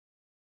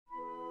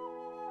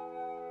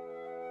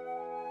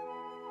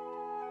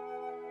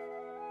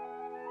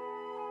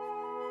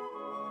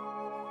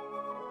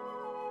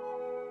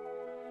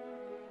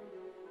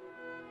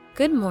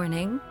Good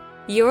morning.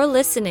 You're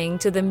listening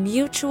to the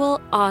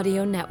Mutual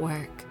Audio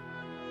Network.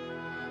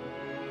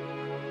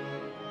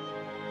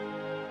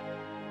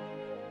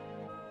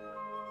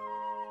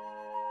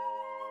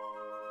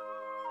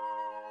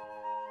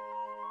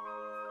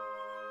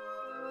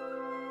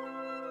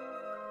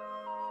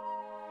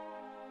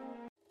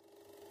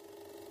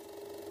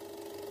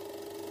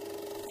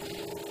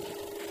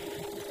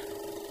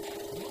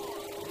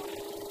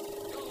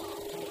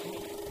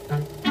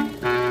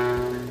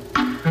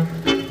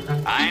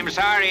 I'm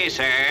sorry,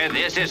 sir.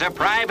 This is a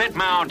private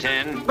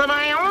mountain. But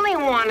I only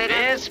wanted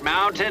it. This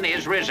mountain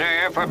is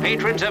reserved for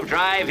patrons of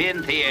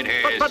drive-in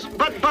theaters.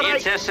 But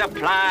it's a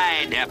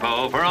supply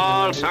depot for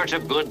all sorts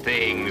of good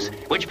things,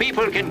 which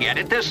people can get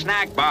at the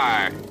snack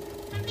bar.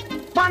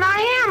 But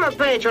I am a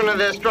patron of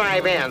this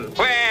drive-in.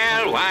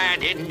 Well, why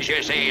didn't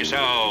you say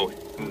so?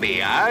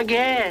 Be our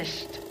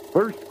guest.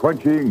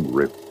 Thirst-quenching,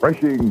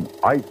 refreshing,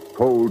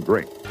 ice-cold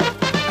drink.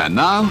 And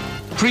now,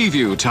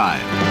 preview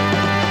time.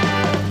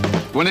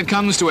 When it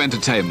comes to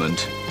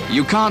entertainment,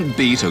 you can't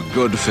beat a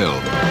good film.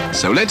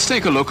 So let's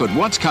take a look at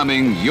what's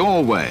coming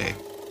your way.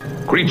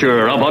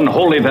 Creature of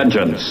unholy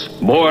vengeance,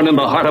 born in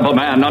the heart of a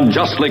man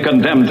unjustly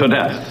condemned to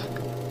death.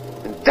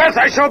 In death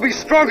I shall be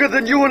stronger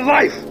than you in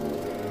life.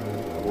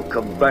 I will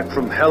come back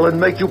from hell and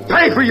make you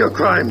pay for your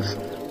crimes.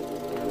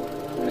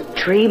 A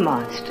tree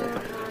monster.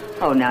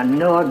 Oh, now,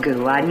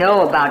 Norgu, I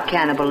know about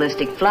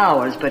cannibalistic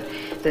flowers, but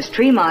this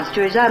tree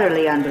monster is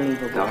utterly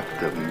unbelievable.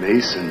 Dr.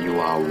 Mason, you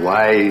are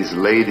wise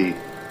lady.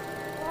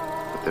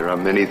 But there are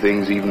many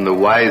things even the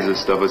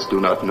wisest of us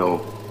do not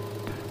know.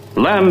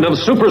 Land of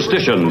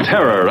superstition,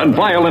 terror, and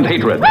violent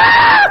hatred.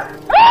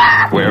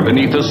 Where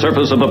beneath the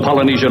surface of the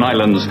Polynesian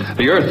islands,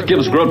 the earth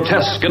gives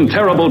grotesque and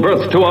terrible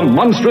birth to a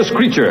monstrous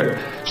creature,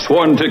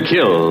 sworn to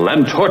kill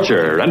and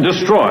torture and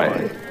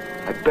destroy.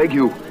 I beg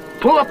you,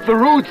 pull up the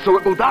roots so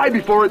it will die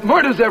before it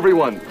murders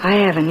everyone. I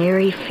have an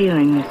eerie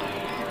feeling that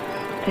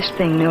this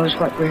thing knows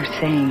what we're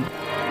saying.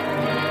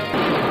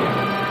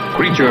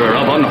 Creature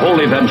of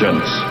unholy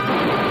vengeance.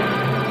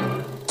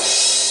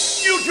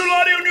 Mutual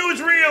Audio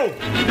Newsreel!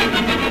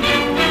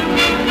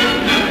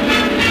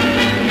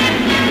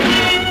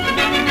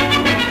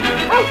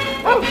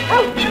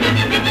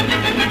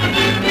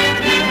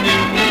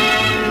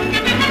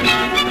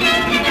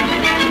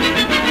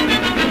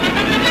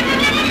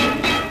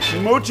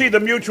 Moochie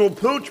the Mutual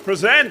Pooch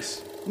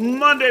presents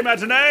Monday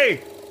Matinee,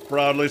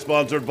 proudly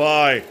sponsored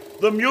by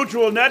the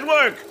Mutual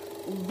Network.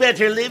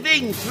 Better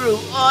living through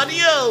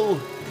audio.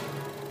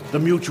 The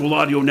Mutual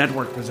Audio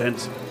Network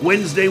presents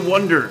Wednesday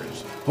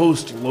Wonders.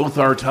 Host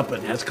Lothar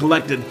Tuppen has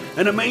collected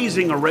an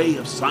amazing array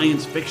of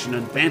science fiction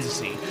and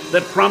fantasy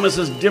that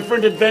promises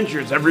different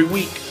adventures every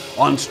week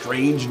on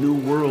strange new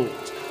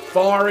worlds,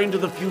 far into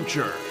the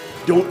future.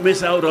 Don't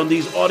miss out on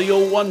these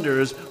audio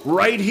wonders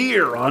right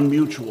here on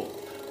Mutual.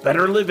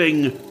 Better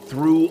living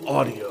through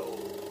audio.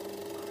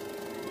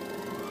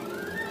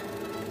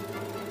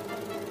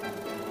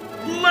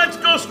 Let's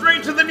go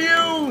straight to the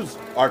news!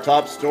 Our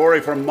top story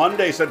from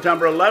Monday,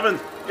 September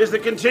 11th is the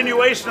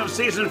continuation of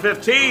Season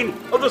 15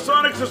 of the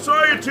Sonic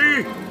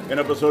Society. In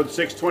episode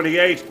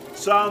 628,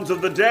 Sounds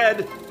of the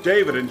Dead,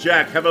 David and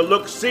Jack have a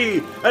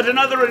look-see at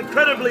another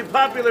incredibly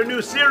popular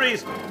new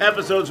series,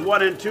 episodes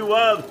 1 and 2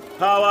 of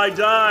How I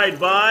Died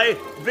by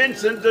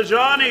Vincent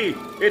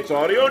DeJohnny. It's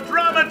audio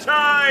drama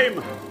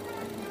time!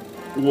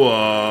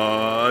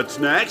 What's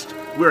next?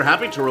 We're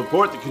happy to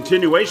report the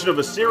continuation of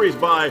a series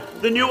by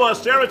the new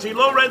austerity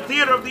low-rent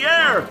theater of the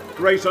air,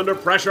 Grace Under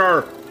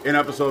Pressure. In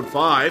episode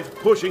 5,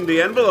 Pushing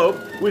the Envelope,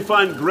 we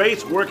find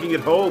Grace working at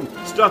home,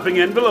 stuffing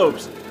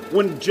envelopes.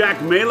 When Jack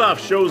Maloff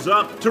shows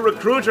up to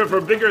recruit her for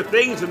bigger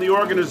things in the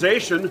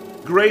organization,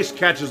 Grace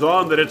catches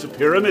on that it's a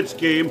pyramid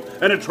scheme,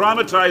 and a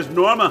traumatized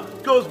Norma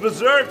goes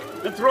berserk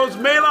and throws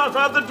Maloff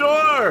out the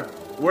door.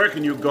 Where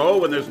can you go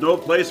when there's no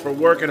place for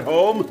work at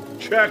home?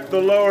 Check the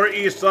Lower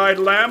East Side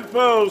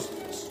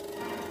lampposts.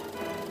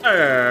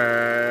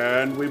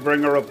 And we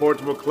bring our report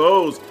to a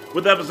close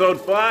with episode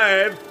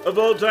 5 of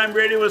Old Time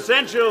Radio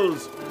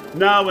Essentials.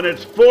 Now in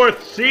its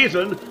 4th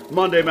season,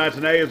 Monday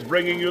Matinee is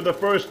bringing you the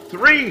first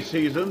 3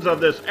 seasons of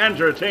this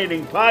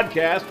entertaining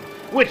podcast,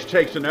 which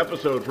takes an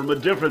episode from a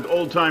different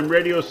old-time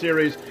radio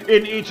series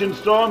in each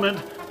installment,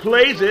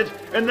 plays it,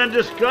 and then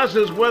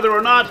discusses whether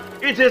or not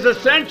it is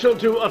essential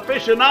to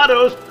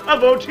aficionados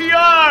of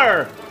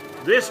OTR.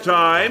 This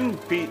time,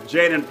 Pete,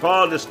 Jane, and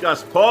Paul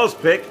discuss Paul's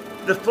pick,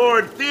 the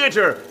Ford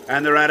Theater,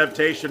 and their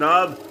adaptation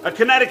of A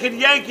Connecticut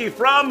Yankee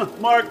from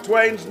Mark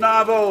Twain's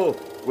novel.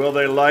 Will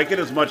they like it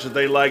as much as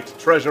they liked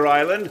Treasure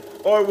Island,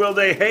 or will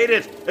they hate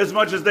it as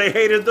much as they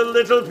hated The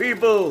Little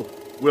People?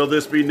 Will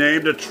this be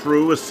named a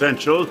true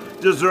essential,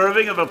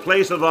 deserving of a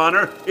place of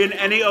honor in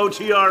any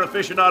OTR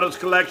aficionados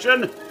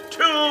collection?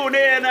 Tune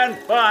in and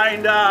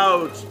find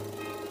out!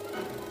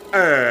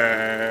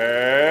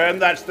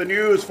 And that's the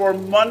news for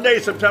Monday,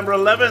 September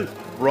 11th,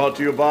 brought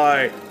to you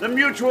by the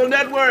Mutual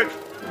Network.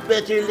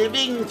 Better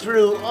living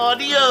through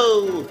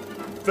audio.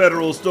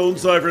 Federal Stone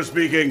Cipher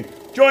speaking.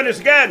 Join us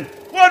again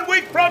 1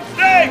 week from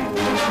today!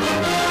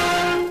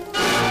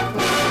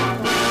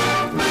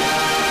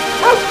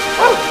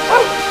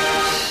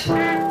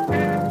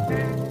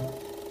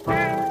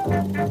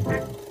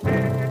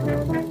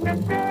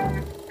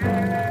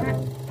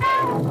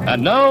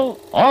 And now,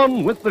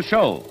 on with the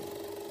show.